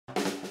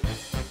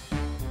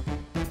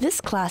This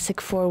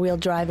classic four-wheel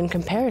drive in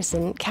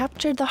comparison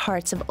captured the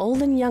hearts of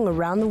old and young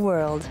around the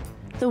world,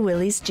 the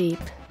Willys Jeep.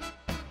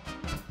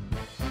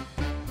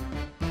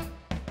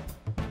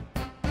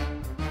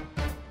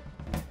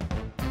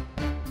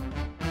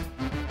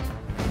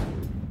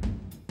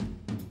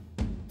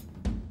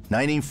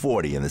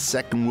 (1940) and the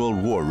Second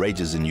World War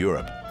rages in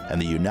Europe, and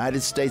the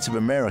United States of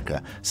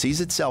America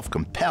sees itself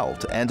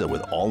compelled to enter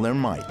with all their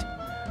might.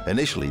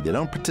 Initially, they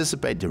don't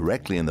participate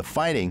directly in the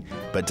fighting,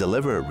 but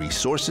deliver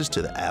resources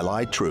to the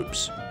Allied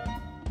troops.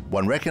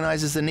 One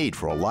recognizes the need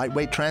for a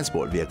lightweight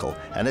transport vehicle,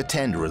 and a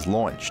tender is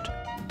launched.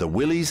 The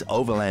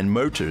Willys-Overland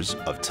Motors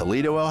of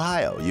Toledo,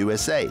 Ohio,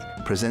 USA,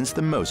 presents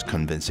the most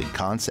convincing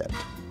concept.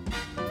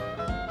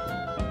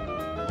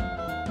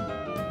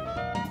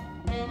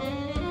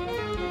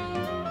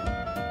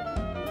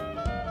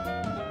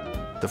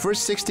 The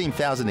first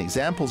 16,000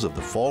 examples of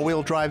the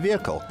four-wheel drive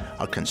vehicle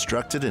are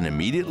constructed and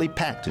immediately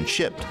packed and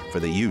shipped for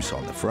the use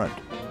on the front.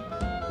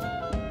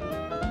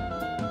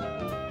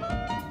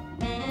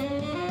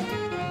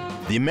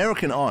 The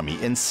American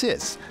Army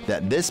insists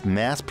that this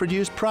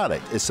mass-produced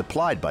product is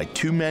supplied by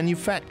two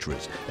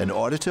manufacturers in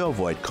order to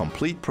avoid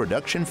complete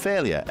production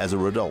failure as a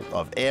result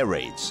of air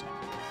raids.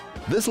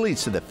 This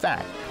leads to the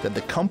fact that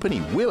the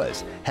company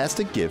Willys has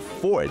to give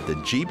Ford the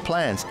Jeep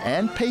plans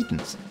and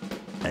patents.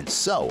 And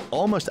so,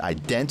 almost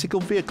identical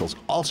vehicles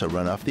also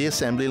run off the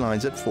assembly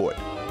lines at Ford.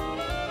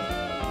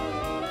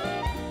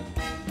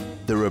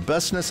 The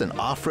robustness and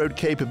off-road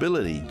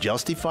capability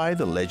justify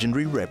the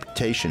legendary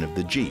reputation of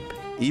the Jeep,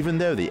 even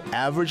though the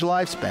average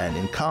lifespan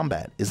in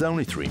combat is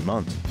only 3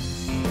 months.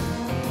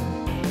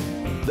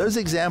 Those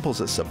examples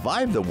that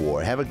survived the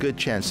war have a good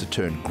chance to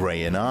turn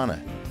gray in honor.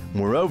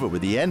 Moreover,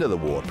 with the end of the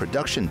war,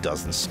 production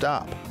doesn't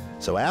stop.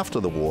 So after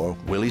the war,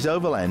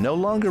 Willys-Overland no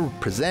longer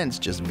presents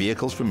just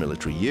vehicles for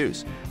military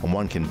use, and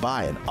one can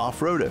buy an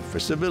off-roader for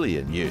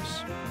civilian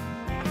use.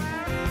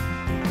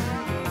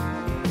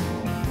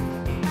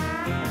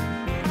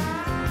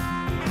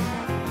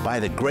 By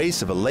the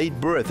grace of a late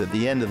birth at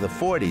the end of the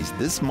 40s,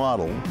 this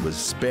model was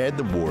spared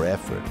the war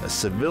effort, a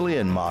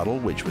civilian model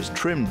which was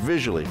trimmed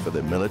visually for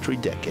the military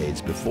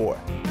decades before.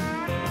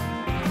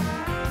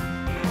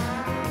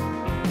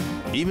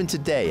 Even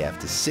today,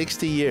 after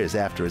 60 years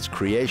after its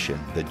creation,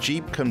 the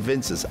Jeep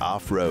convinces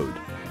off-road,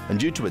 and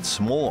due to its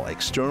small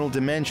external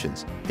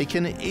dimensions, it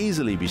can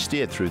easily be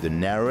steered through the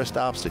narrowest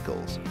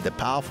obstacles. The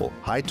powerful,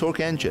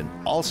 high-torque engine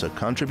also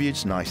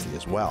contributes nicely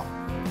as well.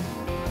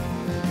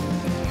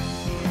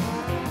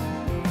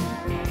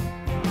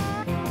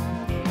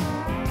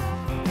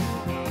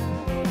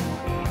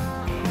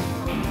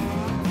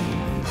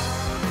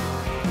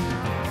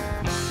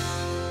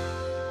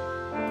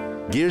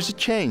 Gears are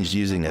changed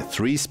using a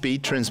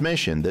 3-speed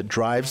transmission that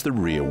drives the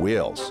rear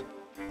wheels.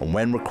 And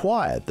when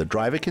required, the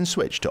driver can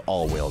switch to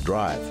all-wheel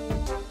drive.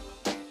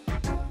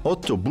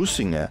 Otto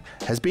Bussinger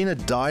has been a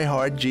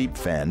die-hard Jeep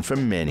fan for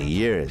many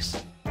years.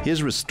 He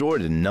has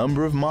restored a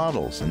number of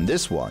models, and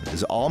this one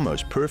is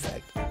almost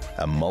perfect,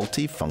 a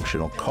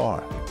multifunctional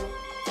car.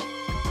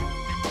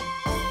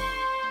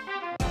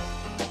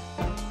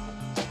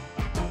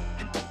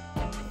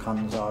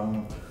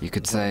 You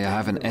could say I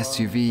have an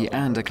SUV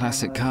and a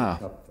classic car.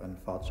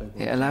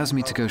 It allows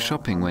me to go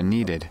shopping when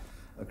needed.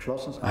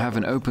 I have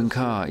an open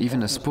car,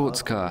 even a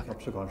sports car,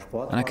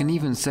 and I can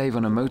even save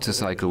on a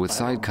motorcycle with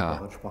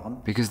sidecar,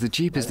 because the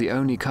Jeep is the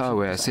only car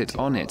where I sit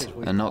on it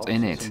and not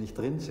in it.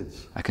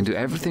 I can do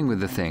everything with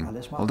the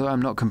thing, although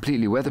I'm not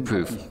completely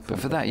weatherproof, but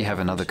for that you have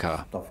another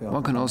car.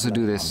 One can also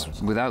do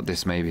this without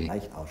this, maybe.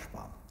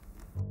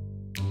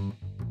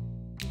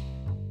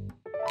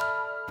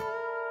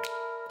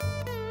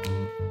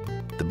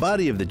 The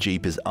body of the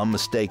Jeep is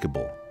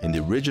unmistakable. In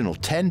the original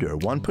tender,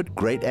 one put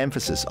great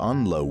emphasis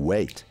on low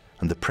weight,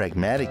 and the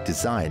pragmatic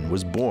design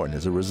was born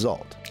as a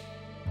result.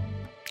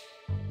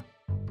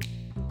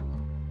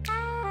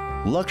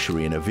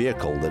 Luxury in a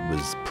vehicle that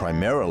was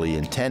primarily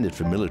intended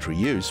for military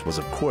use was,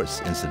 of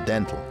course,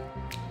 incidental.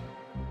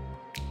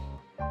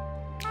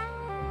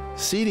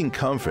 Seating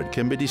comfort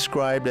can be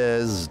described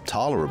as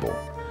tolerable,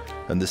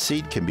 and the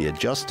seat can be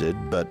adjusted,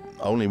 but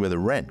only with a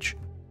wrench.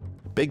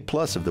 Big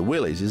plus of the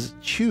Willys is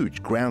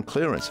huge ground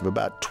clearance of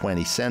about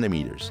 20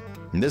 centimeters.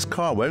 And this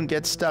car won't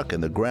get stuck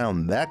in the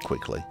ground that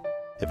quickly.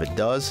 If it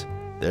does,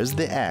 there's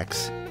the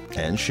axe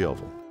and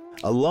shovel.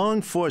 A long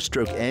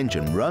 4-stroke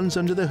engine runs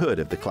under the hood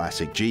of the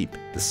classic Jeep.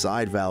 The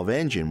side valve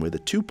engine with a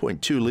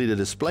 2.2-liter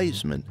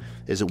displacement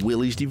is a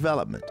Willys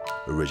development.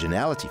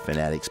 Originality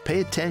fanatics pay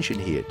attention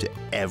here to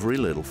every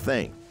little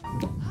thing.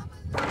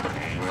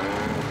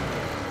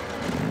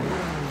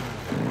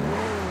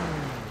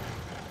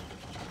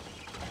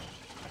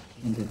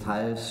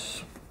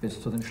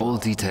 All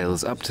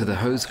details up to the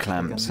hose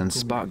clamps and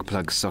spark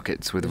plug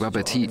sockets with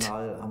rubber teat,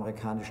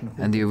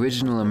 and the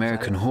original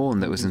American horn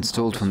that was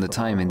installed from the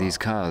time in these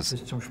cars,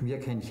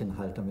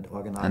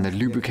 and the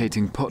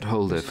lubricating pot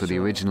holder for the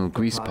original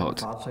grease pot,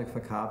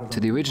 to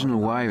the original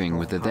wiring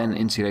with the then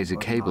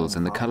insulated cables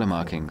and the color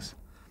markings.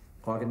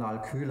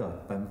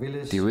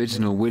 The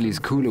original Willys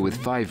cooler with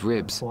 5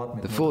 ribs,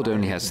 the Ford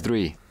only has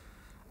 3.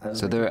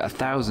 so there are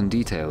 1,000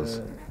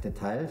 details.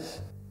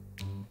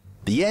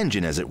 The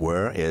engine, as it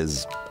were,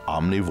 is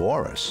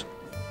omnivorous.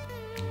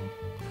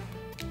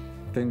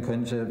 In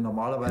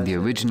the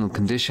original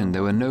condition,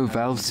 there were no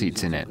valve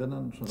seats in it,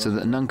 so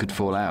that none could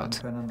fall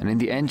out. And in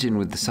the engine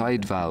with the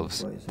side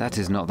valves, that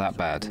is not that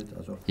bad.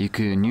 You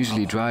can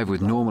usually drive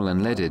with normal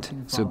and leaded,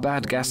 so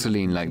bad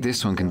gasoline like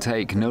this one can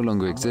take no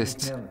longer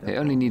exists. It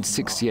only needs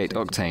 68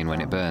 octane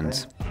when it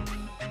burns.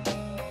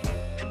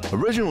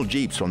 Original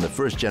Jeeps from the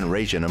first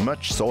generation are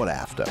much sought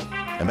after.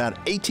 About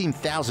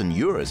 18,000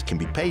 euros can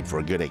be paid for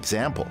a good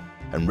example,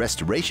 and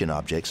restoration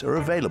objects are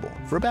available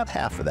for about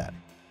half of that.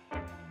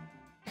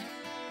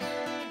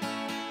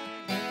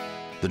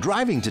 The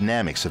driving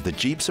dynamics of the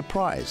Jeep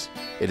surprise.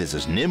 It is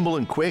as nimble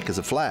and quick as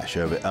a flash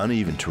over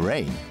uneven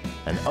terrain,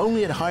 and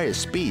only at higher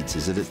speeds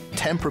is its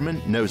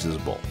temperament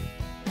noticeable.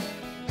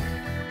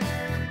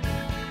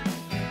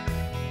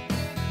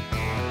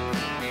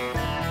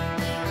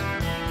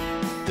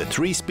 The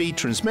 3-speed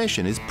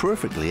transmission is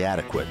perfectly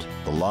adequate.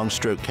 The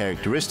long-stroke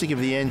characteristic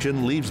of the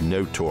engine leaves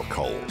no torque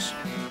holes.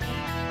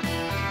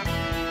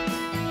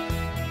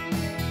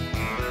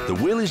 The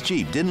Willys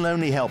Jeep didn't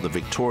only help the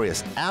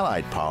victorious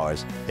Allied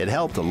powers, it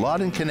helped a lot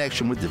in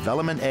connection with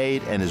development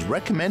aid and is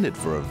recommended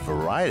for a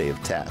variety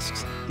of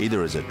tasks,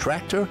 either as a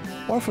tractor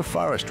or for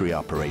forestry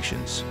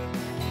operations.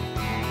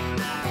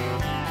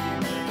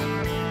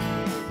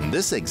 And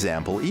this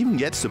example even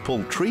gets to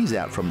pull trees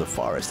out from the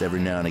forest every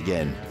now and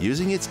again,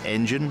 using its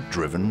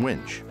engine-driven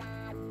winch.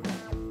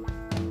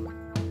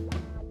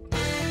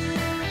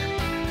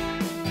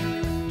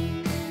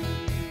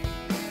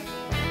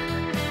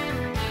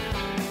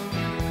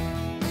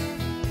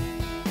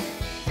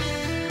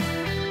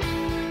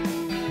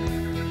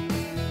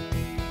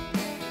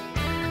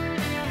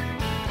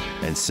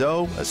 And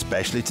so,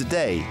 especially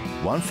today,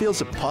 one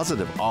feels a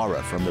positive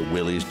aura from the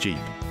Willys Jeep.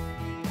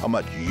 A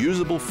much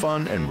usable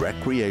fun and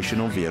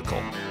recreational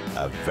vehicle.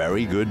 A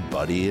very good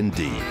buddy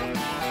indeed.